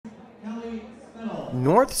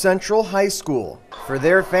North Central High School. For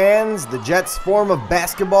their fans, the Jets' form of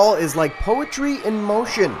basketball is like poetry in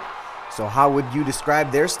motion. So how would you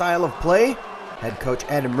describe their style of play? Head coach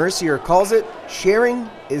Adam Mercier calls it, sharing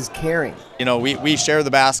is caring. You know, we share the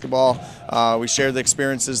basketball, we share the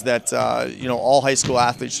experiences that, all high school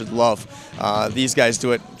athletes should love. These guys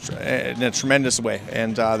do it in a tremendous way,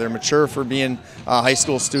 and they're mature for being high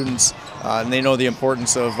school students, and they know the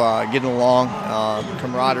importance of getting along.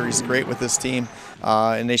 Camaraderie is great with this team,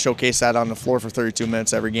 and they showcase that on the floor for 32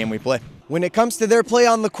 minutes every game we play. When it comes to their play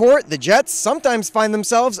on the court, the Jets sometimes find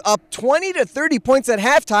themselves up 20 to 30 points at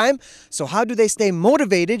halftime. So how do they stay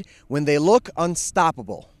motivated when they look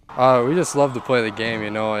unstoppable? We just love to play the game,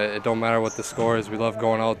 It don't matter what the score is. We love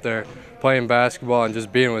going out there, playing basketball, and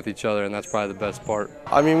just being with each other, and that's probably the best part.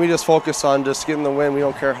 We just focus on just getting the win. We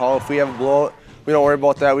don't care how. If we have a blowout, we don't worry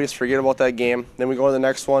about that. We just forget about that game. Then we go to the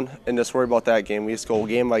next one and just worry about that game. We just go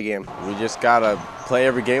game by game. We just got to play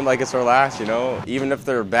every game like it's our last, Even if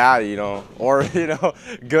they're bad, or,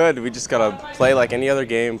 good, we just got to play like any other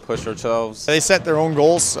game, push ourselves. They set their own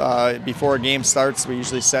goals before a game starts. We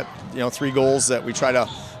usually set, 3 goals that we try to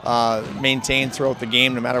maintain throughout the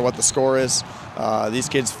game, no matter what the score is. These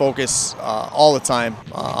kids focus all the time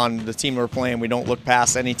on the team we're playing. We don't look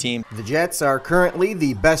past any team. The Jets are currently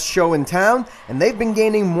the best show in town, and they've been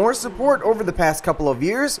gaining more support over the past couple of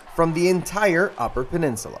years from the entire Upper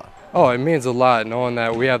Peninsula. Oh, it means a lot knowing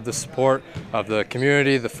that we have the support of the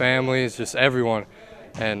community, the families, just everyone,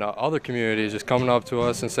 and other communities just coming up to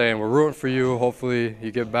us and saying, we're rooting for you, hopefully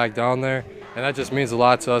you get back down there. And that just means a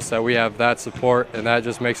lot to us that we have that support, and that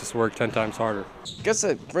just makes us work 10 times harder. I guess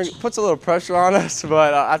it puts a little pressure on us,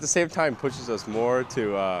 but at the same time pushes us more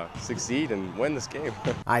to succeed and win this game.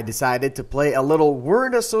 I decided to play a little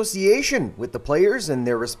word association with the players, and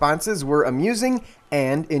their responses were amusing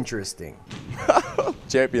and interesting.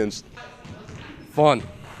 Champions. Fun.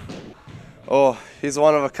 Oh, he's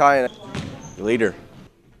one of a kind. Leader.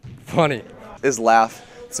 Funny. His laugh.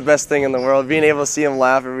 It's the best thing in the world. Being able to see him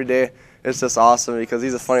laugh every day, it's just awesome because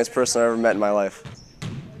he's the funniest person I've ever met in my life.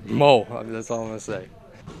 Mo, that's all I'm going to say.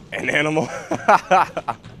 An animal.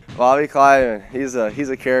 Bobby Kleiman, he's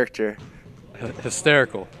a character.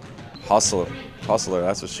 Hysterical. Hustler,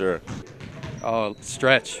 that's for sure. Oh,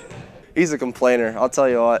 Stretch. He's a complainer, I'll tell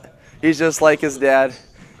you what. He's just like his dad.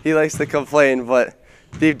 He likes to complain, but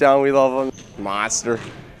deep down we love him. Monster,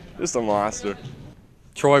 just a monster.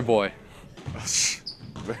 Troy Boy.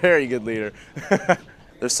 Very good leader.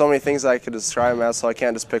 There's so many things I could describe him as, so I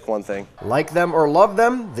can't just pick one thing. Like them or love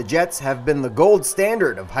them, the Jets have been the gold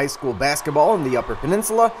standard of high school basketball in the Upper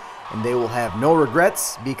Peninsula, and they will have no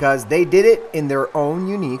regrets because they did it in their own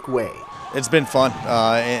unique way. It's been fun,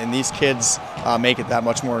 and these kids make it that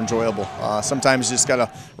much more enjoyable. Sometimes you just got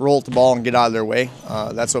to roll the ball and get out of their way.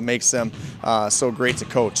 That's what makes them so great to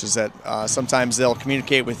coach, is that sometimes they'll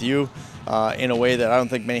communicate with you in a way that I don't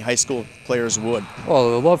think many high school players would.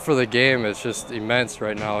 Well, the love for the game is just immense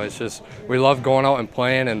right now. It's just, we love going out and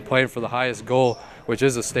playing for the highest goal, which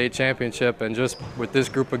is a state championship. And just with this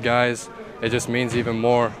group of guys, it just means even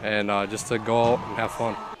more, and just to go out and have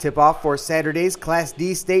fun. Tip-off for Saturday's Class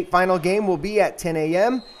D state final game will be at 10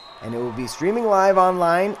 a.m., and it will be streaming live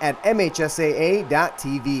online at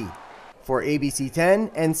mhsaa.tv. For ABC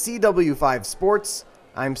 10 and CW5 Sports,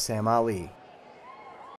 I'm Sam Ali.